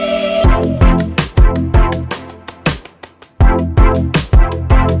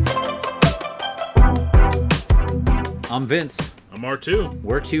I'm Vince. I'm R2.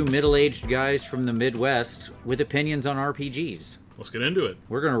 We're two middle-aged guys from the Midwest with opinions on RPGs. Let's get into it.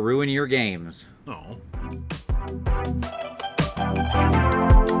 We're gonna ruin your games. Oh.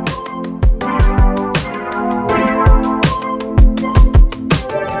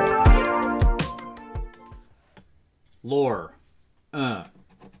 Lore.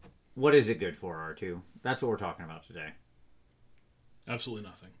 What is it good for, R2? That's what we're talking about today. Absolutely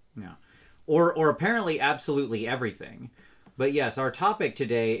nothing. Yeah. Or apparently absolutely everything. But yes, our topic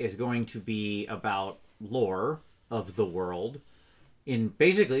today is going to be about lore of the world.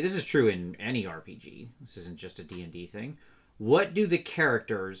 Basically, this is true in any RPG. This isn't just a D&D thing. What do the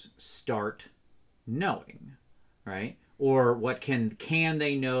characters start knowing, right? Or what can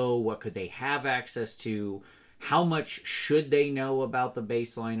they know? What could they have access to? How much should they know about the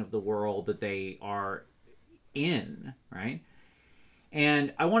baseline of the world that they are in, right?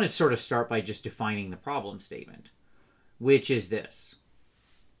 And I want to sort of start by just defining the problem statement, which is this.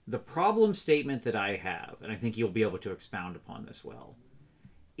 The problem statement that I have, and I think you'll be able to expound upon this well,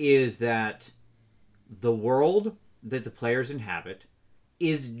 is that the world that the players inhabit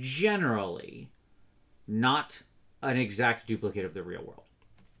is generally not an exact duplicate of the real world.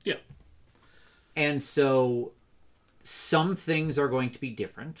 Yeah. And so some things are going to be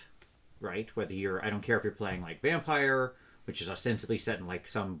different, right? I don't care if you're playing like Vampire, which is ostensibly set in like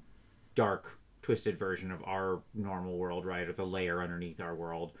some dark, twisted version of our normal world, right? Or the layer underneath our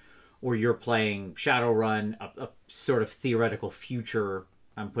world. Or you're playing Shadowrun, a sort of theoretical future,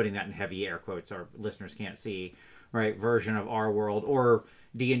 I'm putting that in heavy air quotes, our listeners can't see, right? Version of our world. Or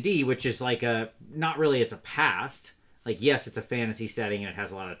D&D, which is like not really, it's a past. Like, yes, it's a fantasy setting and it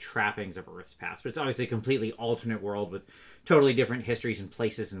has a lot of trappings of Earth's past, but it's obviously a completely alternate world with totally different histories and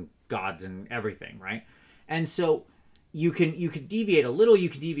places and gods and everything, right? And so you can deviate a little, you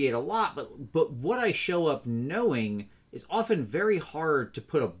can deviate a lot, but what I show up knowing is often very hard to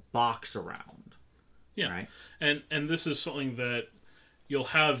put a box around. Yeah. Right? And this is something that you'll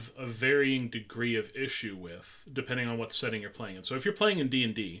have a varying degree of issue with depending on what setting you're playing in. So if you're playing in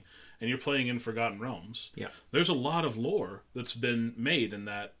D&D and you're playing in Forgotten Realms, yeah, there's a lot of lore that's been made in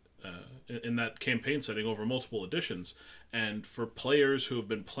that campaign setting over multiple editions. And for players who have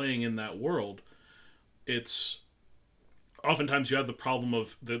been playing in that world, it's oftentimes you have the problem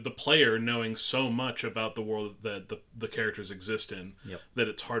of the player knowing so much about the world that the characters exist in, yep, that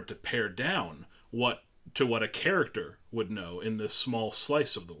it's hard to pare down what a character would know in this small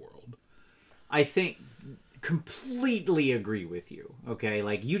slice of the world. I think completely agree with you. Okay,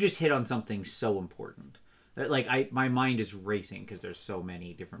 like you just hit on something so important. Like my mind is racing because there's so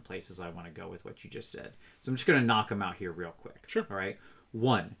many different places I want to go with what you just said. So I'm just going to knock them out here real quick. Sure. All right.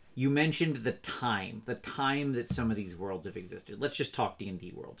 One, you mentioned the time that some of these worlds have existed. Let's just talk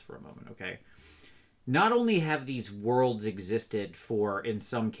D&D worlds for a moment, okay? Not only have these worlds existed for, in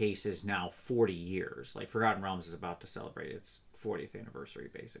some cases now, 40 years. Like Forgotten Realms is about to celebrate its 40th anniversary,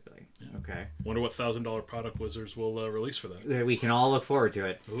 basically. Yeah. Okay. Wonder what $1,000 product Wizards will release for that. We can all look forward to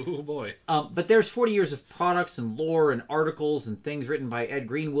it. Oh boy. But there's 40 years of products and lore and articles and things written by Ed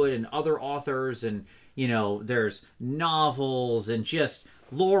Greenwood and other authors, and there's novels and just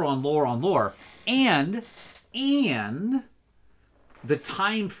lore on lore on lore, and the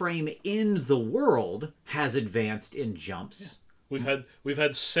time frame in the world has advanced in jumps. Yeah. We've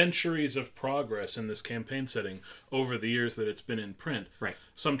had centuries of progress in this campaign setting over the years that it's been in print. Right.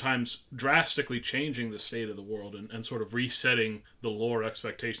 Sometimes drastically changing the state of the world and sort of resetting the lore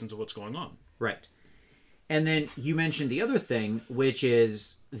expectations of what's going on. Right. And then you mentioned the other thing, which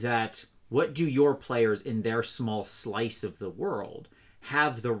is that what do your players in their small slice of the world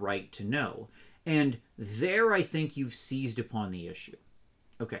have the right to know? And there I think you've seized upon the issue.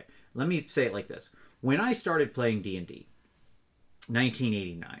 Okay, let me say it like this. When I started playing D&D,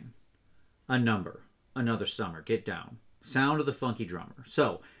 1989, a number, another summer, get down, sound of the funky drummer.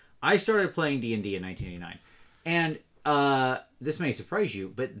 So I started playing D&D in 1989, and this may surprise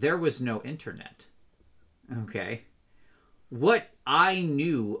you, but there was no internet. Okay. What I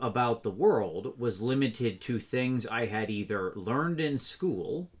knew about the world was limited to things I had either learned in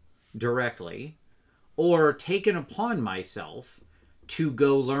school directly or taken upon myself to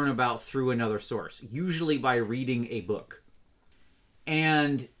go learn about through another source, usually by reading a book.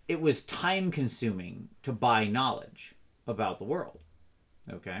 And it was time consuming to buy knowledge about the world.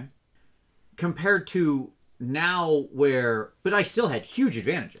 Okay? Compared to now but I still had huge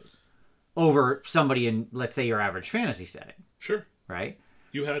advantages over somebody in, let's say, your average fantasy setting. Sure. Right?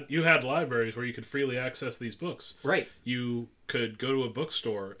 You had libraries where you could freely access these books. Right. You could go to a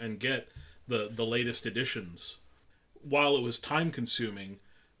bookstore and get the latest editions. While it was time consuming,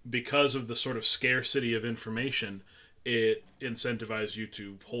 because of the sort of scarcity of information, it incentivized you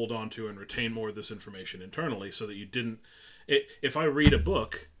to hold on to and retain more of this information internally so that you didn't... If I read a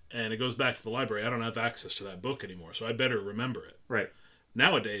book and it goes back to the library, I don't have access to that book anymore, so I better remember it. Right.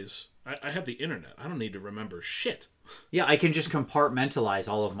 Nowadays, I have the internet. I don't need to remember shit. Yeah, I can just compartmentalize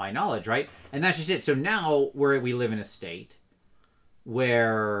all of my knowledge, right? And that's just it. So now we live in a state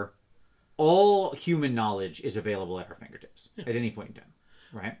where all human knowledge is available at our fingertips at any point in time,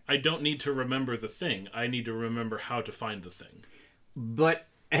 right? I don't need to remember the thing. I need to remember how to find the thing. But,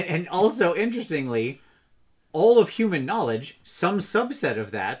 and also, interestingly, all of human knowledge, some subset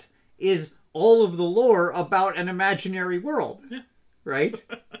of that, is all of the lore about an imaginary world. Yeah. Right?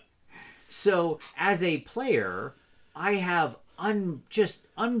 So, as a player, I have just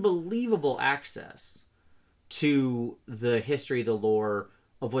unbelievable access to the history, the lore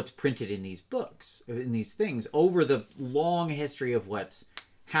of what's printed in these books, in these things, over the long history of what's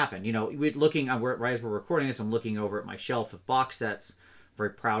happened. You know, right as we're recording this, I'm looking over at my shelf of box sets. Very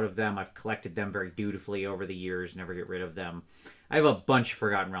proud of them. I've collected them very dutifully over the years, never get rid of them. I have a bunch of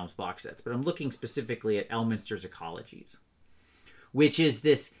Forgotten Realms box sets, but I'm looking specifically at Elminster's Ecologies, which is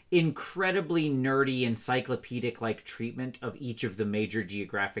this incredibly nerdy, encyclopedic-like treatment of each of the major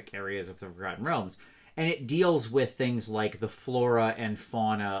geographic areas of the Forgotten Realms. And it deals with things like the flora and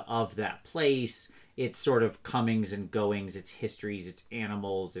fauna of that place, its sort of comings and goings, its histories, its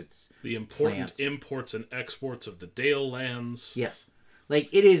animals, its the important plants. Imports and exports of the Dale lands. Yes. Like,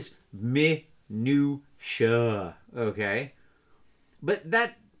 it is minutia, okay? But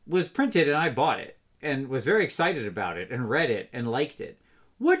that was printed and I bought it and was very excited about it and read it and liked it.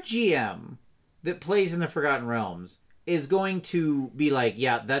 What GM that plays in the Forgotten Realms is going to be like,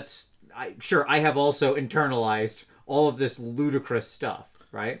 yeah, I have also internalized all of this ludicrous stuff,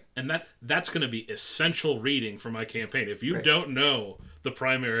 right? And that's going to be essential reading for my campaign. If you Right. don't know the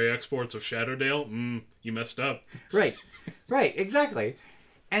primary exports of Shadowdale, you messed up. Right, exactly.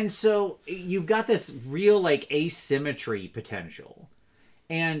 And so you've got this real, like, asymmetry potential.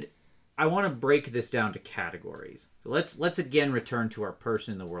 And I want to break this down to categories. So let's again return to our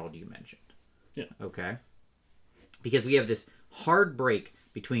person in the world you mentioned. Yeah. Okay? Because we have this hard break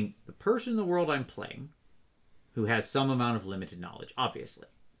between the person in the world I'm playing, who has some amount of limited knowledge, obviously,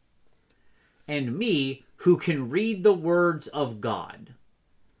 and me, who can read the words of God.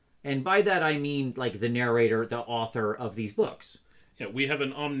 And by that I mean, like, the narrator, the author of these books. Yeah, we have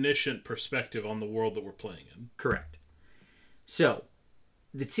an omniscient perspective on the world that we're playing in. Correct. So,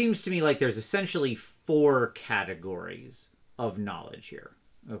 it seems to me like there's essentially 4 categories of knowledge here,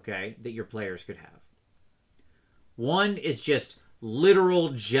 okay, that your players could have. One is just literal,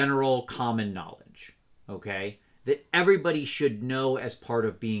 general, common knowledge, okay, that everybody should know as part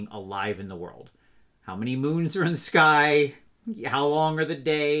of being alive in the world. How many moons are in the sky? How long are the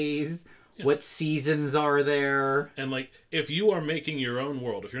days? Yeah. What seasons are there? And, like, if you are making your own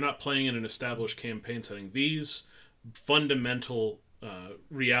world, if you're not playing in an established campaign setting, these fundamental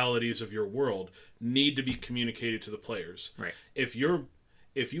realities of your world need to be communicated to the players. Right. If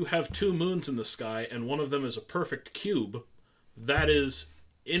you have 2 moons in the sky and one of them is a perfect cube, that is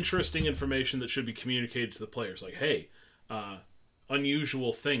interesting information that should be communicated to the players. Like, hey,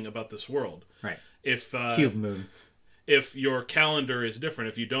 unusual thing about this world. Right. If cube moon. If your calendar is different,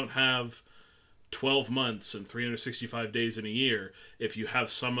 if you don't have 12 months and 365 days in a year, if you have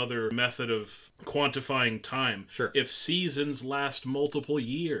some other method of quantifying time, sure. If seasons last multiple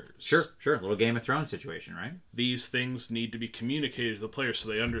years. Sure. A little Game of Thrones situation, right? These things need to be communicated to the players so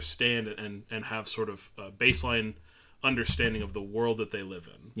they understand and have sort of a baseline understanding of the world that they live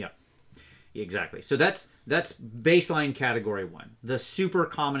in. Yeah. Exactly. So that's baseline category 1. The super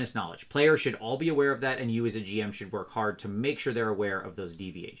commonest knowledge. Players should all be aware of that, and you as a GM should work hard to make sure they're aware of those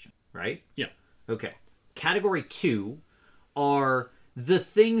deviations, right? Yeah. Okay. Category 2 are the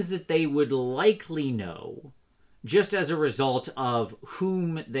things that they would likely know just as a result of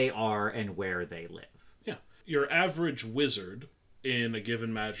whom they are and where they live. Yeah. Your average wizard in a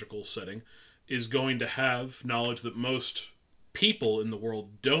given magical setting is going to have knowledge that most people in the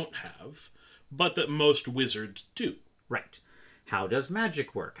world don't have, but that most wizards do. Right. How does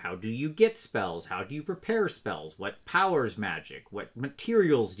magic work? How do you get spells? How do you prepare spells? What powers magic? What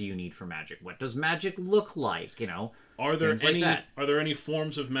materials do you need for magic? What does magic look like? You know, are there any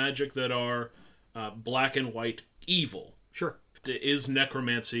forms of magic that are black and white evil? Sure. Is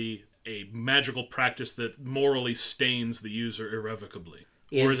necromancy a magical practice that morally stains the user irrevocably?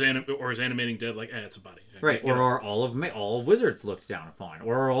 Or is animating dead like, it's a body? Right. Or are all wizards looked down upon?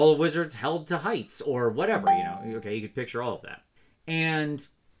 Or are all wizards held to heights? Or whatever, you know. Okay, you could picture all of that. And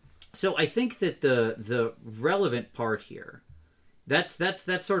so I think that the relevant part here, that's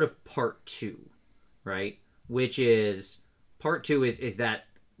sort of part 2, right? which is part 2 is that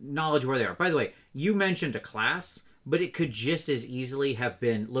knowledge where they are. By the way, you mentioned a class, but it could just as easily have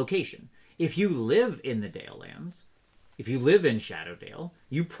been location. If you live in the Dalelands, if you live in Shadowdale,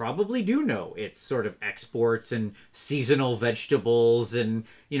 you probably do know its sort of exports and seasonal vegetables and,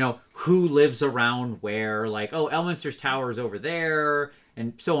 who lives around where, like, oh, Elminster's Tower is over there,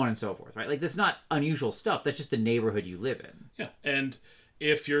 and so on and so forth, right? Like, that's not unusual stuff. That's just the neighborhood you live in. Yeah, and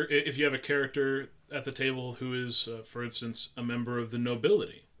if you have a character at the table who is, for instance, a member of the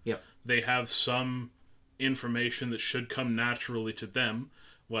nobility, yep, they have some information that should come naturally to them,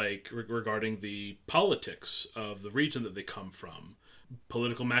 like regarding the politics of the region that they come from,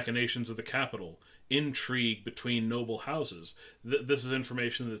 political machinations of the capital, intrigue between noble houses. This is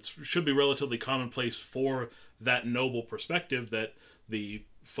information that should be relatively commonplace for that noble perspective that the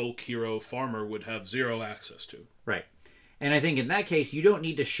folk hero farmer would have zero access to. Right. And I think in that case, you don't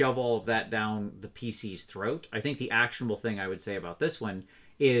need to shove all of that down the PC's throat. I think the actionable thing I would say about this one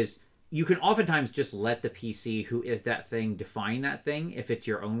is you can oftentimes just let the PC who is that thing define that thing if it's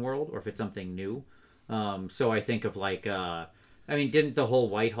your own world or if it's something new. So I think of like, didn't the whole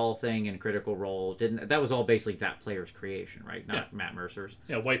Whitehall thing and Critical Role, that was all basically that player's creation, right? Not Matt Mercer's.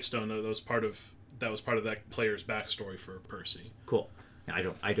 Yeah, Whitestone, that was part of that player's backstory for Percy. Cool.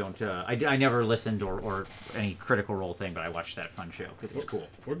 I never listened or any Critical Role thing, but I watched that fun show because it's cool.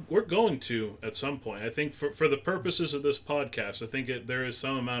 We're going to at some point. I think for the purposes of this podcast, I think there is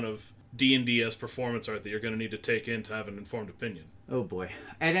some amount of D&D as performance art that you're going to need to take in to have an informed opinion. Oh boy.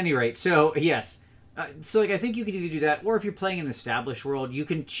 At any rate, so yes. I think you can either do that, or if you're playing an established world, you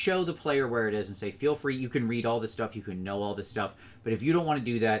can show the player where it is and say, feel free, you can read all this stuff, you can know all this stuff, but if you don't want to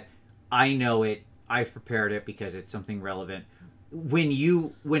do that, I know it, I've prepared it because it's something relevant.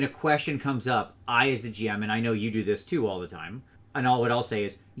 When a question comes up, I as the GM, and I know you do this too all the time, and what I'll say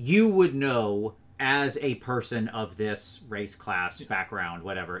is, you would know as a person of this race, class, background,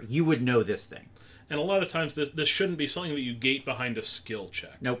 whatever, you would know this thing. And a lot of times this shouldn't be something that you gate behind a skill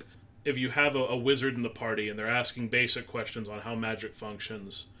check. Nope. If you have a wizard in the party and they're asking basic questions on how magic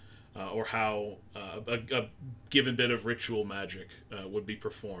functions, or how a given bit of ritual magic would be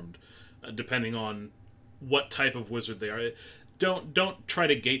performed, depending on what type of wizard they are, don't try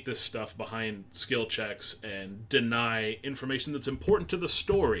to gate this stuff behind skill checks and deny information that's important to the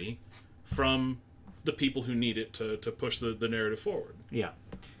story from the people who need it to push the narrative forward. Yeah.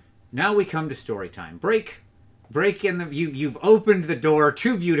 Now we come to story time. Break in the... You've opened the door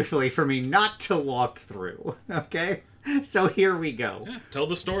too beautifully for me not to walk through. Okay? So here we go. Yeah, tell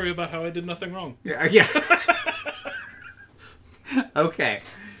the story about how I did nothing wrong. Yeah. Okay.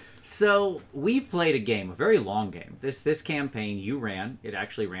 So we played a game, a very long game. This campaign you ran, it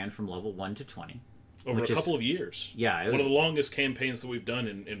actually ran from level 1 to 20. Over a couple of years. Yeah. One of the longest campaigns that we've done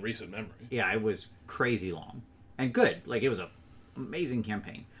in recent memory. Yeah, it was crazy long. And good. Like, it was an amazing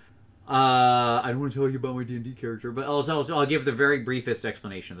campaign. I don't want to tell you about my D&D character, but I'll give the very briefest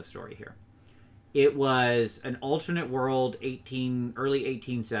explanation of the story here. It was an alternate world, early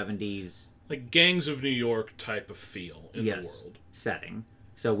 1870s. Like Gangs of New York type of feel in the world. Setting.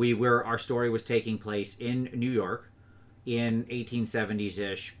 So our story was taking place in New York in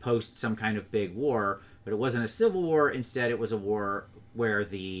 1870s-ish, post some kind of big war, but it wasn't a civil war. Instead, it was a war where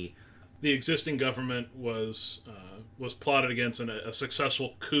the existing government was plotted against, and a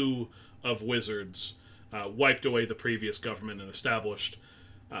successful coup of wizards wiped away the previous government and established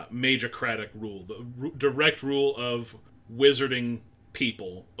magicratic rule, the direct rule of wizarding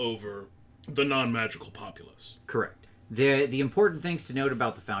people over the non-magical populace. Correct. The important things to note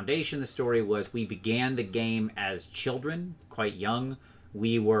about the foundation of the story was we began the game as children, quite young.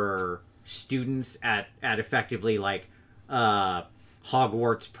 We were students at effectively like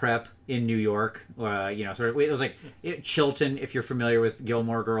Hogwarts prep in New York. It was like Chilton, if you're familiar with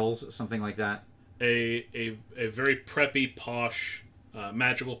Gilmore Girls, something like that. A very preppy, posh,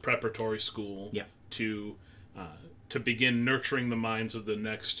 magical preparatory school. Yeah. To begin nurturing the minds of the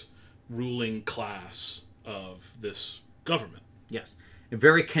next ruling class of this government. Yes.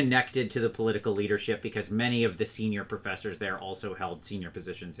 Very connected to the political leadership because many of the senior professors there also held senior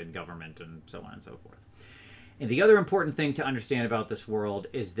positions in government and so on and so forth. And the other important thing to understand about this world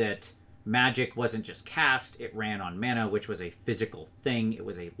is that magic wasn't just cast, it ran on mana, which was a physical thing. It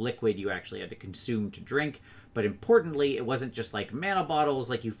was a liquid you actually had to consume to drink. But importantly, it wasn't just like mana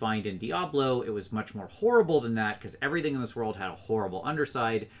bottles like you find in Diablo. It was much more horrible than that because everything in this world had a horrible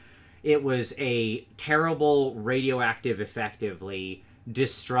underside. It was a terrible, radioactive, effectively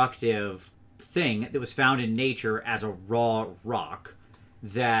destructive thing that was found in nature as a raw rock.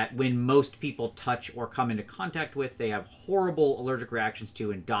 that when most people touch or come into contact with, they have horrible allergic reactions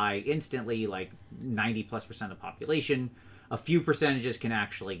to and die instantly, like 90+% of the population. A few percentages can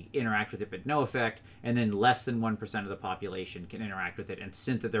actually interact with it, but no effect. And then less than 1% of the population can interact with it and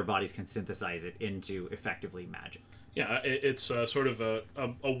that their bodies can synthesize it into effectively magic. Yeah, it's sort of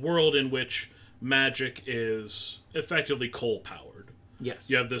a world in which magic is effectively coal-powered.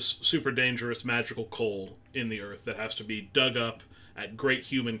 Yes. You have this super dangerous magical coal in the earth that has to be dug up at great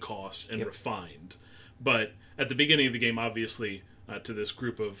human cost and refined. But at the beginning of the game, obviously, to this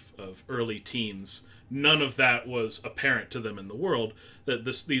group of early teens, none of that was apparent to them in the world. That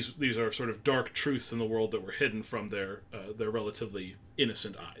these are sort of dark truths in the world that were hidden from their relatively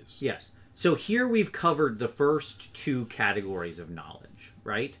innocent eyes. Yes. So here we've covered the first two categories of knowledge,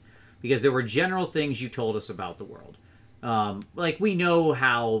 right? Because there were general things you told us about the world. Like we knew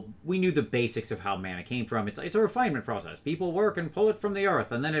the basics of how mana came from. It's a refinement process. People work and pull it from the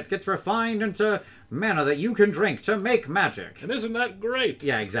earth, and then it gets refined into mana that you can drink to make magic. And isn't that great?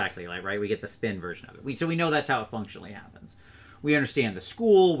 Yeah, exactly. Like, right, we get the spin version of it. So we know that's how it functionally happens. We understand the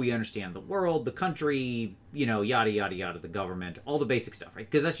school, we understand the world, the country, yada yada yada, the government, all the basic stuff, right?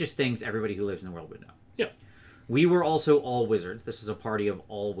 Because that's just things everybody who lives in the world would know. Yeah. We were also all wizards. This is a party of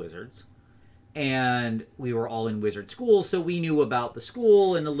all wizards. And we were all in wizard school, so we knew about the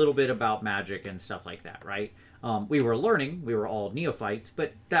school and a little bit about magic and stuff like that, right? We were learning. We were all neophytes,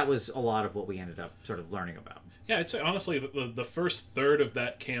 but that was a lot of what we ended up sort of learning about. Yeah, I'd say, honestly, the first third of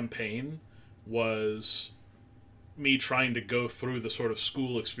that campaign was me trying to go through the sort of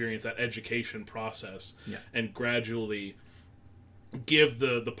school experience, that education process, and gradually give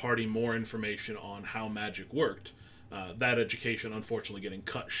the party more information on how magic worked. That education, unfortunately, getting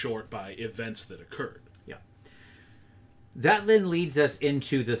cut short by events that occurred. Yeah. That then leads us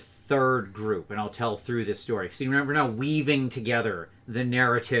into the third group, and I'll tell through this story. So remember, now weaving together the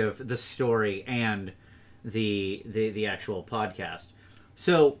narrative, the story, and the actual podcast.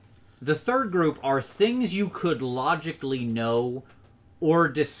 So the third group are things you could logically know or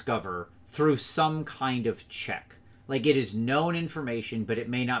discover through some kind of check. Like, it is known information, but it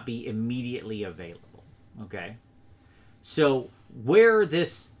may not be immediately available. Okay? So where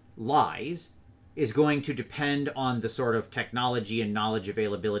this lies is going to depend on the sort of technology and knowledge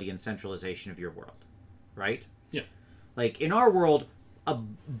availability and centralization of your world, right? Yeah. Like, in our world,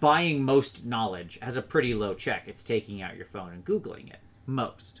 buying most knowledge has a pretty low check. It's taking out your phone and Googling it.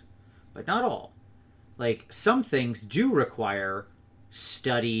 Most. But not all. Like, some things do require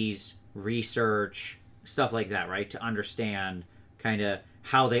studies, research, stuff like that, right? To understand kind of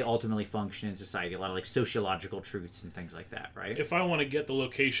how they ultimately function in society. A lot of like sociological truths and things like that, right? If I want to get the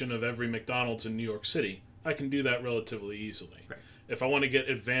location of every McDonald's in New York City, I can do that relatively easily. Right. If I want to get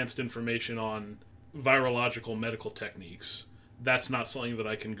advanced information on virological medical techniques, that's not something that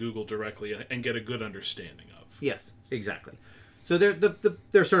I can Google directly and get a good understanding of. Yes, exactly. So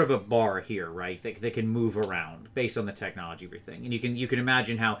there's sort of a bar here, right? They can move around based on the technology, everything, and you can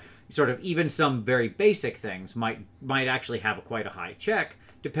imagine how sort of even some very basic things might actually have quite a high check,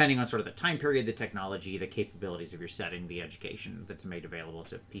 depending on sort of the time period, the technology, the capabilities of your setting, the education that's made available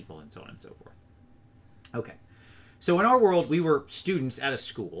to people, and so on and so forth. Okay, so in our world, we were students at a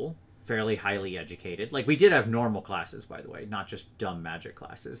school, fairly highly educated. Like, we did have normal classes, by the way, not just dumb magic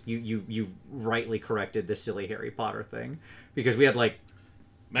classes. You rightly corrected the silly Harry Potter thing, because we had like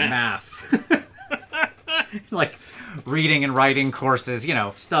math. Like reading and writing courses,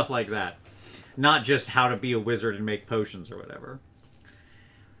 stuff like that. Not just how to be a wizard and make potions or whatever.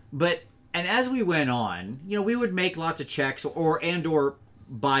 And as we went on, we would make lots of checks or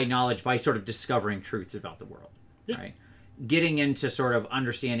buy knowledge by sort of discovering truths about the world, right? Getting into sort of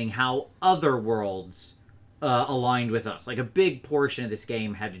understanding how other worlds aligned with us. Like, a big portion of this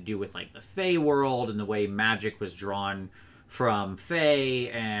game had to do with like the Fey world and the way magic was drawn from Fey,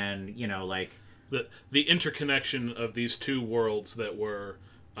 and like the interconnection of these two worlds that were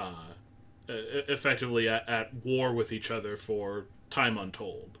effectively at war with each other for time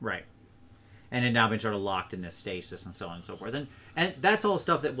untold. Right. And had now been sort of locked in this stasis and so on and so forth. And that's all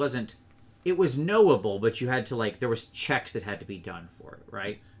stuff that wasn't... It was knowable, but you had to, there was checks that had to be done for it,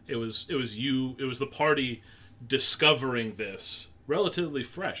 right? It was the party discovering this relatively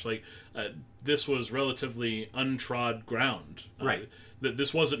fresh. This was relatively untrod ground. Right.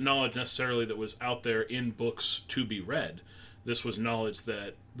 This wasn't knowledge necessarily that was out there in books to be read. This was knowledge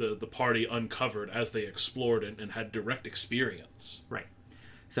that the party uncovered as they explored and had direct experience. Right.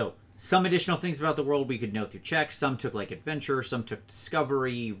 So, some additional things about the world we could know through checks. Some took adventure, some took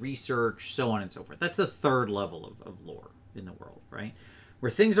discovery, research, so on and so forth. That's the third level of lore in the world, right?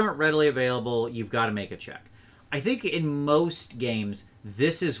 Where things aren't readily available, you've got to make a check. I think in most games,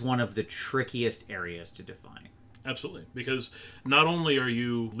 this is one of the trickiest areas to define. Absolutely. Because not only are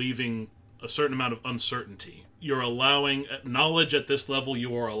you leaving a certain amount of uncertainty, you're allowing knowledge at this level,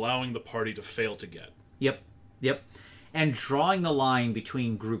 you are allowing the party to fail to get. Yep. And drawing the line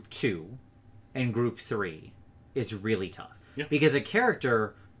between group 2 and group 3 is really tough. Yeah. Because a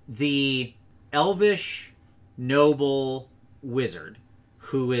character, the elvish noble wizard,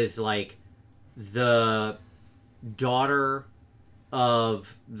 who is like the daughter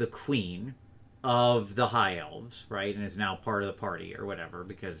of the queen of the high elves, right, and is now part of the party or whatever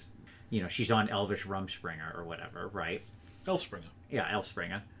because she's on elvish Rumspringa or whatever, right? Elfspringa. Yeah,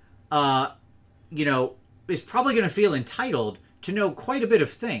 Elfspringa. Is probably going to feel entitled to know quite a bit of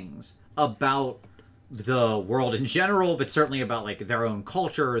things about the world in general, but certainly about like their own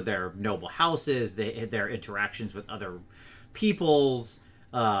culture, their noble houses, their interactions with other peoples,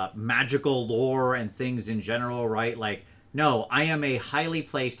 magical lore and things in general, right? Like, no, I am a highly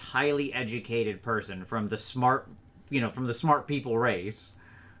placed, highly educated person from the smart people race,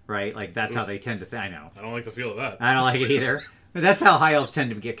 right? Like that's how they tend to think. I know. I don't like the feel of that. I don't like it either. But that's how high elves tend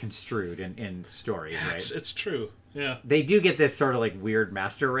to get construed in stories, right? It's true. Yeah. They do get this sort of like weird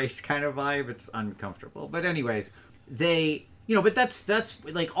master race kind of vibe. It's uncomfortable. But anyways, but that's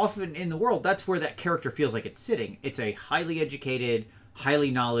like often in the world, that's where that character feels like it's sitting. It's a highly educated,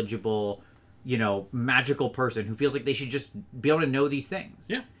 highly knowledgeable, magical person who feels like they should just be able to know these things.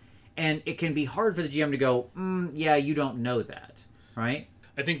 Yeah. And it can be hard for the GM to go, yeah, you don't know that, right?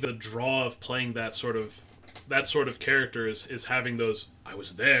 I think the draw of playing that sort of character is having those "I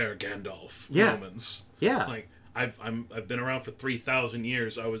was there, Gandalf" moments. Yeah. Like I've been around for 3,000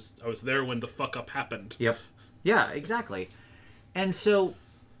 years. I was there when the fuck up happened. Yep. Yeah, exactly. And so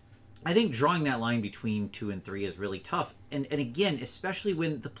I think drawing that line between 2 and 3 is really tough. And again, especially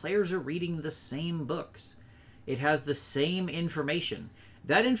when the players are reading the same books. It has the same information.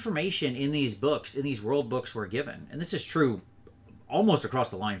 That information in these books, in these world books we're given, and this is true almost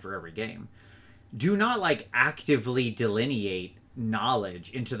across the line for every game, do not like actively delineate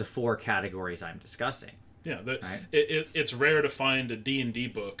knowledge into the 4 categories I'm discussing. Yeah, right? It's rare to find a D&D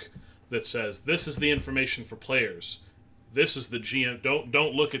book that says this is the information for players. This is the GM.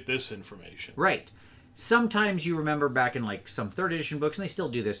 Don't look at this information. Right. Sometimes you remember back in like some 3rd edition books, and they still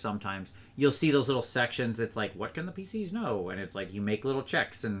do this sometimes, you'll see those little sections. It's like, what can the PCs know? And it's like you make little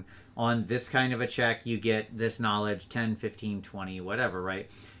checks, and on this kind of a check, you get this knowledge, 10, 15, 20, whatever, right?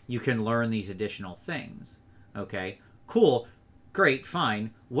 You can learn these additional things. Okay, cool, great,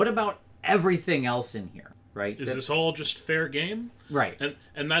 fine. What about everything else in here, right? Is this all just fair game? Right.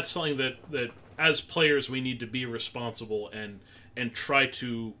 And that's something that as players we need to be responsible and try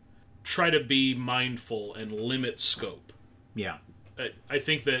to be mindful and limit scope. Yeah. I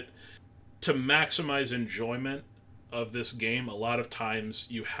think that to maximize enjoyment of this game, a lot of times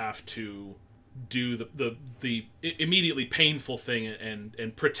you have to do the immediately painful thing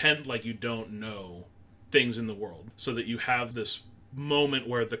and pretend like you don't know things in the world so that you have this moment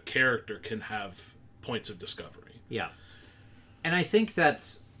where the character can have points of discovery. Yeah. And I think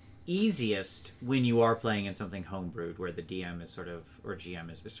that's easiest when you are playing in something homebrewed where the DM is sort of, or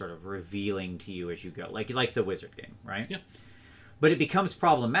GM is sort of revealing to you as you go, like the Wizard game, right? Yeah. But it becomes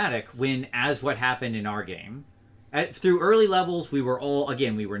problematic when, as what happened in our game, through early levels, we were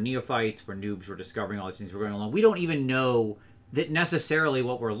neophytes, we're noobs, we're discovering all these things, we're going along. We don't even know that necessarily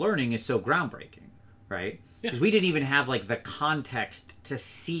what we're learning is so groundbreaking, right? Because we didn't even have like the context to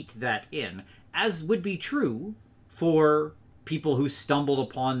seat that in, as would be true for people who stumbled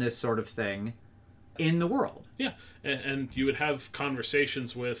upon this sort of thing in the world. Yeah, and you would have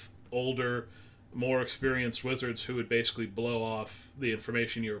conversations with older, more experienced wizards who would basically blow off the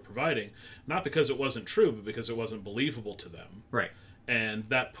information you were providing, not because it wasn't true, but because it wasn't believable to them. Right. And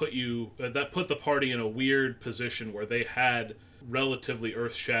that put the party in a weird position where they had relatively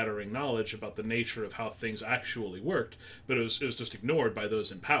earth-shattering knowledge about the nature of how things actually worked, but it was just ignored by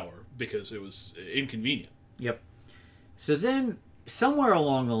those in power because it was inconvenient. Yep. So then, somewhere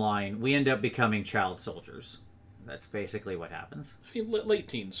along the line, we end up becoming child soldiers. That's basically what happens. I mean, late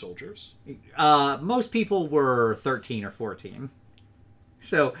teen soldiers. Most people were 13 or 14.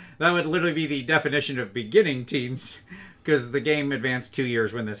 So that would literally be the definition of beginning teens, because the game advanced 2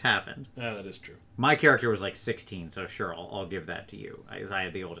 years when this happened. That is true. My character was like 16, so sure, I'll give that to you, as I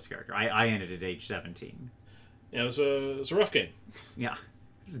had the oldest character. I ended at age 17. Yeah, it was a rough game. Yeah,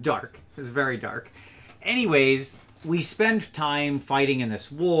 it's dark. It's very dark. Anyways, we spend time fighting in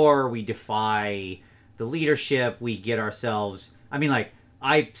this war. We defy the leadership. We get ourselves... I mean, like,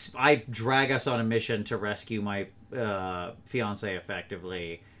 I drag us on a mission to rescue my fiancé,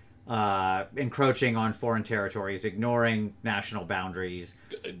 effectively. encroaching on foreign territories, ignoring national boundaries.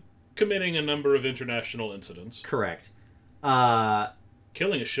 Committing a number of international incidents. Correct.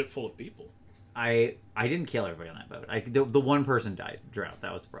 Killing a ship full of people. I didn't kill everybody on that boat. The one person died. Drowned.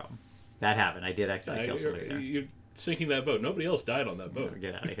 That was the problem. That happened. I did actually kill somebody there. You're sinking that boat. Nobody else died on that boat.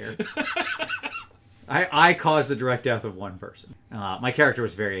 Get out of here. I caused the direct death of one person. My character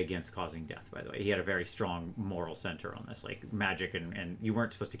was very against causing death, by the way. He had a very strong moral center on this, like magic, and you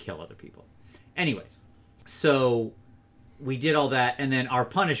weren't supposed to kill other people. Anyways, so we did all that, and then our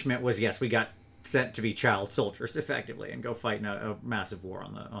punishment was, yes, we got sent to be child soldiers, effectively, and go fight in a massive war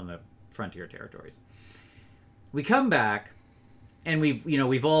on the frontier territories. We come back, and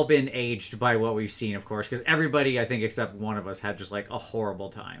we've all been aged by what we've seen, of course, because everybody, I think, except one of us, had just like a horrible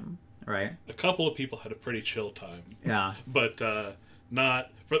time. Right. A couple of people had a pretty chill time. Yeah. But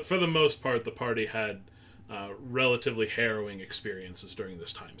not for the most part. The party had relatively harrowing experiences during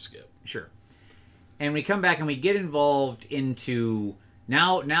this time skip. Sure. And we come back and we get involved into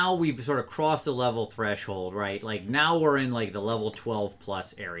now we've sort of crossed the level threshold, right? Like now we're in like the level 12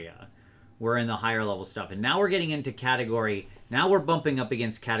 plus area. We're in the higher level stuff, and now we're getting into category. Now we're bumping up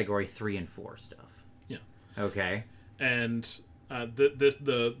against category 3 and 4 stuff. Yeah. Okay. And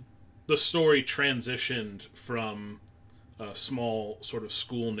the story transitioned from a small sort of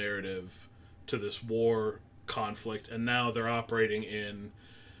school narrative to this war conflict, and now they're operating in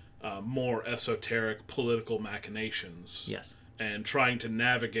more esoteric political machinations. Yes. And trying to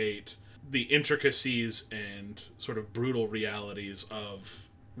navigate the intricacies and sort of brutal realities of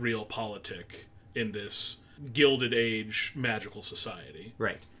real politic in this Gilded Age magical society.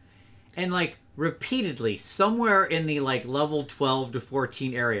 Right. And like repeatedly, somewhere in the like level 12 to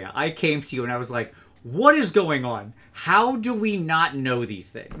 14 area, I came to you and I was like, what is going on? How do we not know these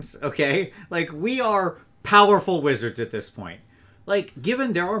things? Okay? Like, we are powerful wizards at this point. Like,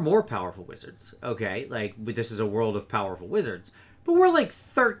 given there are more powerful wizards, okay? Like, this is a world of powerful wizards. But we're like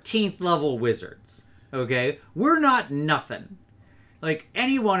 13th level wizards, okay? We're not nothing. Like,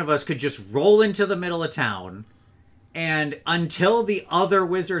 any one of us could just roll into the middle of town, and until the other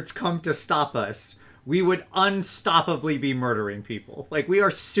wizards come to stop us, we would unstoppably be murdering people. Like, we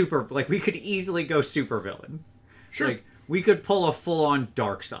are super... Like, we could easily go super villain. Sure. Like, we could pull a full-on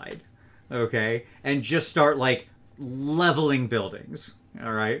dark side, okay? And just start, like, leveling buildings,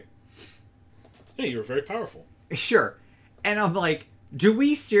 all right? Yeah, you were very powerful. Sure. And I'm like, do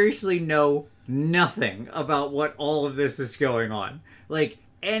we seriously know nothing about what all of this is going on? Like,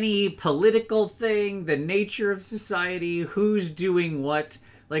 any political thing, the nature of society, who's doing what?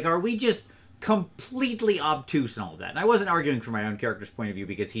 Like, are we just completely obtuse and all of that? And I wasn't arguing from my own character's point of view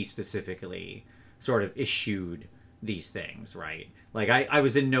because he specifically sort of issued these things, right? Like, I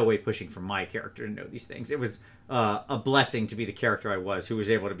was in no way pushing for my character to know these things. It was a blessing to be the character I was, who was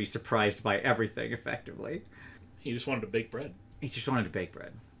able to be surprised by everything effectively. He just wanted to bake bread. He just wanted to bake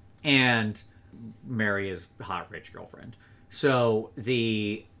bread. And marry his hot, rich girlfriend. So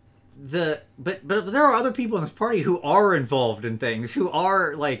but there are other people in this party who are involved in things, who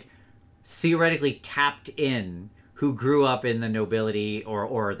are like theoretically tapped in, who grew up in the nobility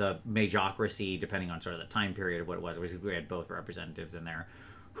or the magocracy, depending on sort of the time period of what it was. We had both representatives in there,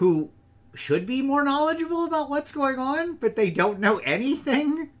 who should be more knowledgeable about what's going on, but they don't know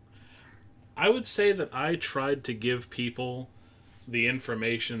anything. I would say that I tried to give people the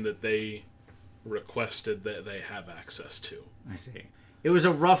information that they requested that they have access to. I see. It was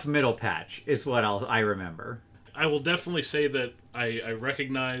a rough middle patch, is what I remember. I will definitely say that I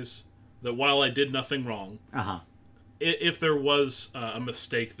recognize that while I did nothing wrong, if there was a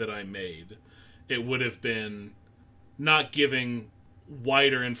mistake that I made, it would have been not giving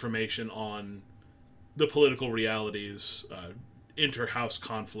wider information on the political realities, inter-house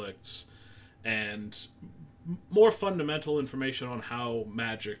conflicts, and more fundamental information on how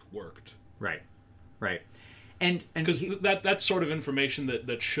magic worked. Right. And because that's sort of information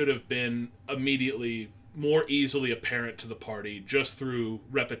that should have been immediately more easily apparent to the party just through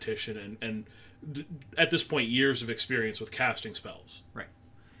repetition and at this point years of experience with casting spells. Right.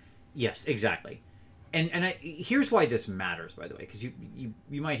 Yes, exactly. And here's why this matters, by the way, because you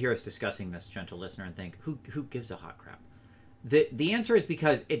might hear us discussing this, gentle listener, and think, who gives a hot crap? The answer is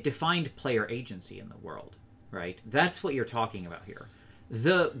because it defined player agency in the world, right? That's what you're talking about here.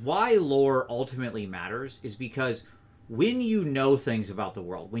 Why lore ultimately matters is because when you know things about the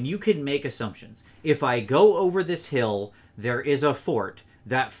world, when you can make assumptions, if I go over this hill, there is a fort.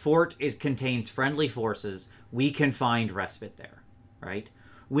 That fort contains friendly forces. We can find respite there, right?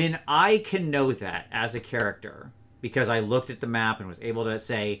 When I can know that as a character, because I looked at the map and was able to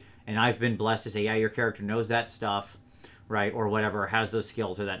say, and I've been blessed to say, yeah, your character knows that stuff. right, or whatever, has those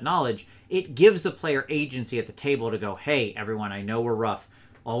skills or that knowledge, it gives the player agency at the table to go, hey, everyone, I know we're rough.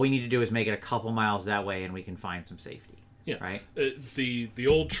 All we need to do is make it a couple miles that way, and we can find some safety. Yeah. Right? The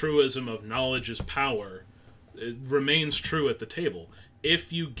old truism of knowledge is power, it remains true at the table.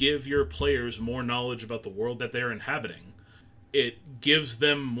 If you give your players more knowledge about the world that they're inhabiting, it gives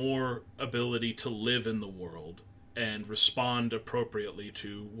them more ability to live in the world and respond appropriately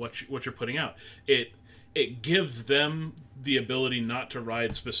to what you're putting out. It gives them the ability not to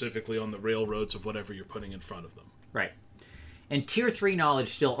ride specifically on the railroads of whatever you're putting in front of them. Right. And Tier 3 knowledge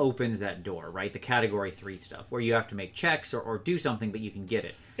still opens that door, right? The Category 3 stuff, where you have to make checks or do something, but you can get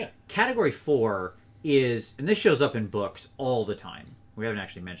it. Yeah. Category 4 is, and this shows up in books all the time. We haven't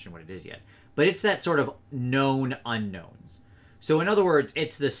actually mentioned what it is yet. But it's that sort of known unknowns. So in other words,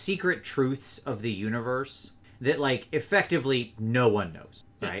 it's the secret truths of the universe that, like, effectively no one knows,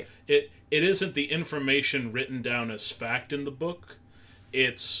 right? It isn't the information written down as fact in the book.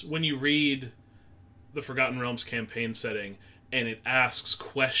 It's when you read the Forgotten Realms campaign setting and it asks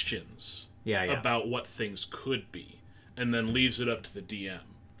questions about what things could be and then leaves it up to the DM.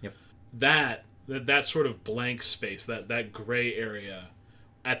 Yep. That sort of blank space, that gray area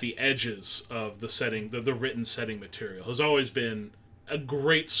at the edges of the setting, the written setting material, has always been a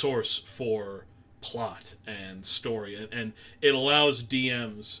great source for plot and story, and it allows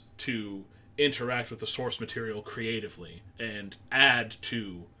DMs to interact with the source material creatively and add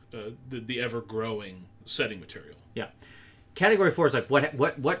to the ever-growing setting material. Yeah. Category 4 is like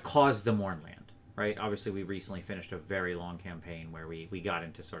what caused the Mournland, right? Obviously, we recently finished a very long campaign where we got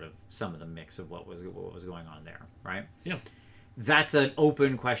into sort of some of the mix of what was going on there, right? Yeah. That's an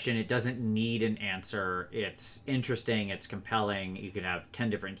open question. It doesn't need an answer. It's interesting. It's compelling. You could have 10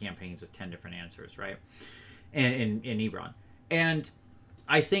 different campaigns with 10 different answers, right? And in Eberron. And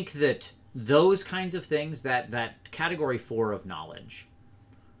I think that those kinds of things, that Category 4 of knowledge,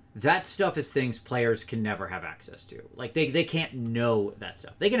 that stuff is things players can never have access to. Like, they can't know that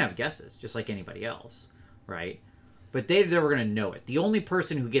stuff. They can have guesses, just like anybody else, right? But they never going to know it. The only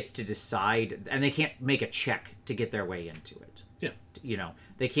person who gets to decide, and they can't make a check to get their way into it. Yeah. You know,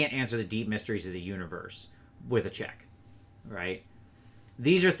 they can't answer the deep mysteries of the universe with a check, right?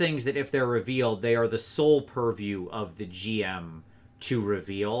 These are things that if they're revealed, they are the sole purview of the GM to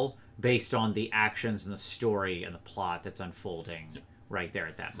reveal based on the actions and the story and the plot that's unfolding right there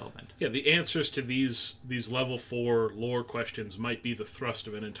at that moment. Yeah, the answers to these level 4 lore questions might be the thrust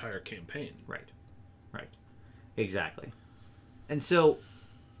of an entire campaign. Right. Exactly. And so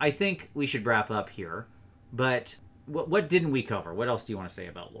I think we should wrap up here, but what didn't we cover? What else do you want to say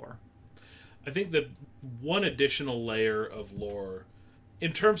about lore? I think that one additional layer of lore,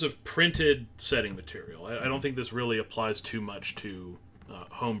 in terms of printed setting material, I don't think this really applies too much to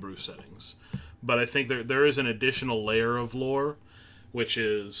homebrew settings, but I think there is an additional layer of lore, which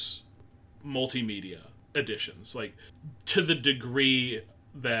is multimedia editions, like to the degree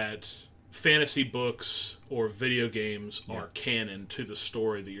that fantasy books or video games are canon to the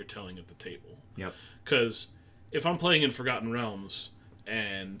story that you're telling at the table. Yep. Because if I'm playing in Forgotten Realms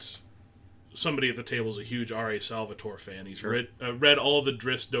and somebody at the table is a huge R.A. Salvatore fan, he's read all the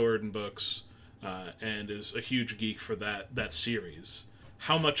Drizzt Do'Urden books and is a huge geek for that series,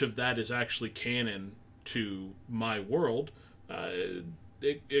 how much of that is actually canon to my world?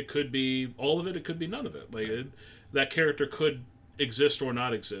 It could be all of it. It could be none of it. Like that character could exist or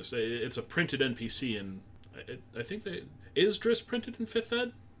not exist. It's a printed NPC, and I think is Drizzt printed in 5th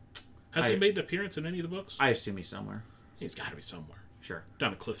Ed? Has he made an appearance in any of the books? I assume he's somewhere. He's got to be somewhere. Sure.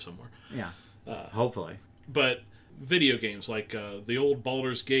 Down a cliff somewhere. Yeah. Hopefully. But video games like the old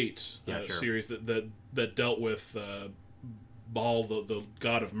Baldur's Gate sure. series that dealt with Baal, the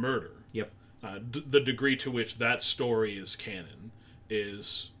god of murder. Yep. The degree to which that story is canon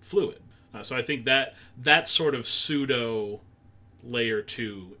is fluid. So I think that sort of pseudo layer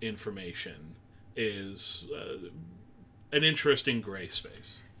 2 information is an interesting gray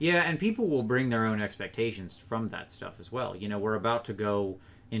space. Yeah, and people will bring their own expectations from that stuff as well. You know, we're about to go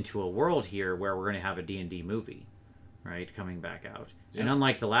into a world here where we're going to have a D&D movie, right, coming back out. Yeah. And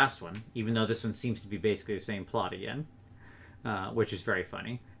unlike the last one, even though this one seems to be basically the same plot again, which is very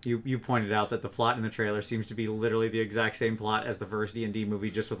funny. You pointed out that the plot in the trailer seems to be literally the exact same plot as the first D&D movie,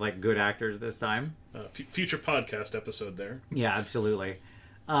 just with, like, good actors this time. Future podcast episode there. Yeah, absolutely.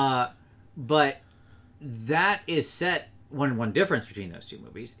 But that is set... One difference between those two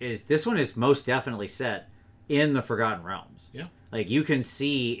movies is this one is most definitely set in the Forgotten Realms. Yeah. Like, you can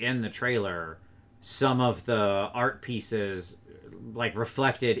see in the trailer some of the art pieces, like,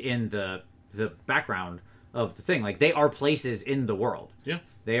 reflected in the background of the thing. Like, they are places in the world. Yeah.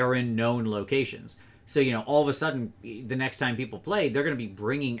 They are in known locations. So, all of a sudden, the next time people play, they're going to be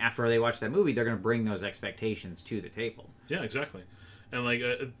bringing, after they watch that movie, they're going to bring those expectations to the table. Yeah, exactly. And like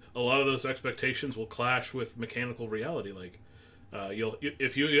a lot of those expectations will clash with mechanical reality. Like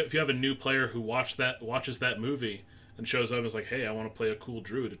if you have a new player who watches that movie and shows up and is like, hey, I want to play a cool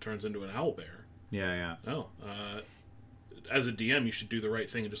druid, it turns into an owlbear. Yeah. Oh, as a DM, you should do the right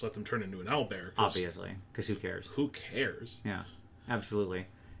thing and just let them turn into an owlbear. Obviously, because who cares? Who cares? Yeah, absolutely.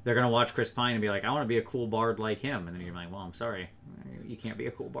 They're going to watch Chris Pine and be like, I want to be a cool bard like him. And then you're like, well, I'm sorry. You can't be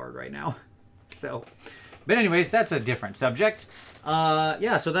a cool bard right now. So, but anyways, that's a different subject.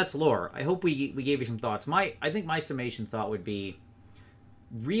 So that's lore. I hope we gave you some thoughts. I think my summation thought would be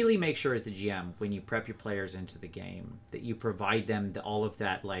really make sure as the GM, when you prep your players into the game, that you provide them all of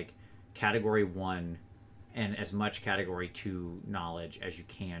that, like, Category 1 and as much Category 2 knowledge as you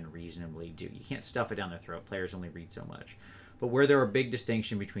can reasonably do. You can't stuff it down their throat. Players only read so much. But where there are big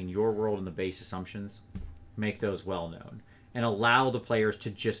distinction between your world and the base assumptions, make those well known. And allow the players to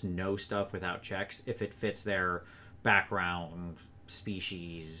just know stuff without checks if it fits their background,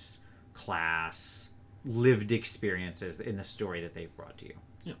 species, class, lived experiences in the story that they've brought to you.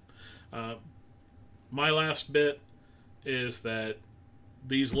 Yeah. My last bit is that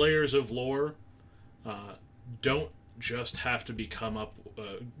these layers of lore don't just have to be came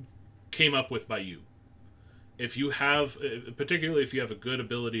up with by you. If you have, particularly if you have a good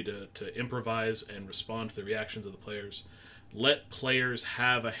ability to improvise and respond to the reactions of the players, let players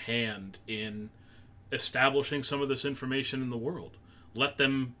have a hand in establishing some of this information in the world. Let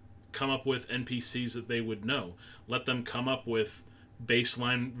them come up with NPCs that they would know. Let them come up with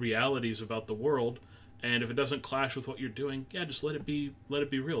baseline realities about the world. And if it doesn't clash with what you're doing, just let it be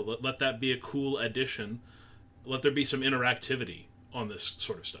real. Let that be a cool addition. Let there be some interactivity on this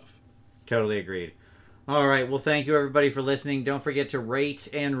sort of stuff. Totally agreed. All right. Well, thank you, everybody, for listening. Don't forget to rate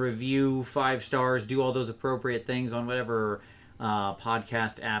and review 5 stars. Do all those appropriate things on whatever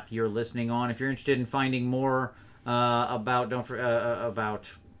podcast app you're listening on. If you're interested in finding more about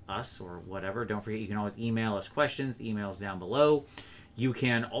us or whatever, don't forget you can always email us questions. The email's down below. You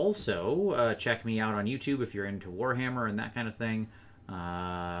can also check me out on YouTube if you're into Warhammer and that kind of thing.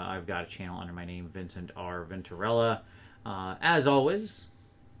 I've got a channel under my name, Vincent R. Venturella. As always,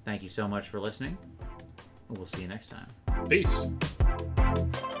 thank you so much for listening. We'll see you next time. Peace.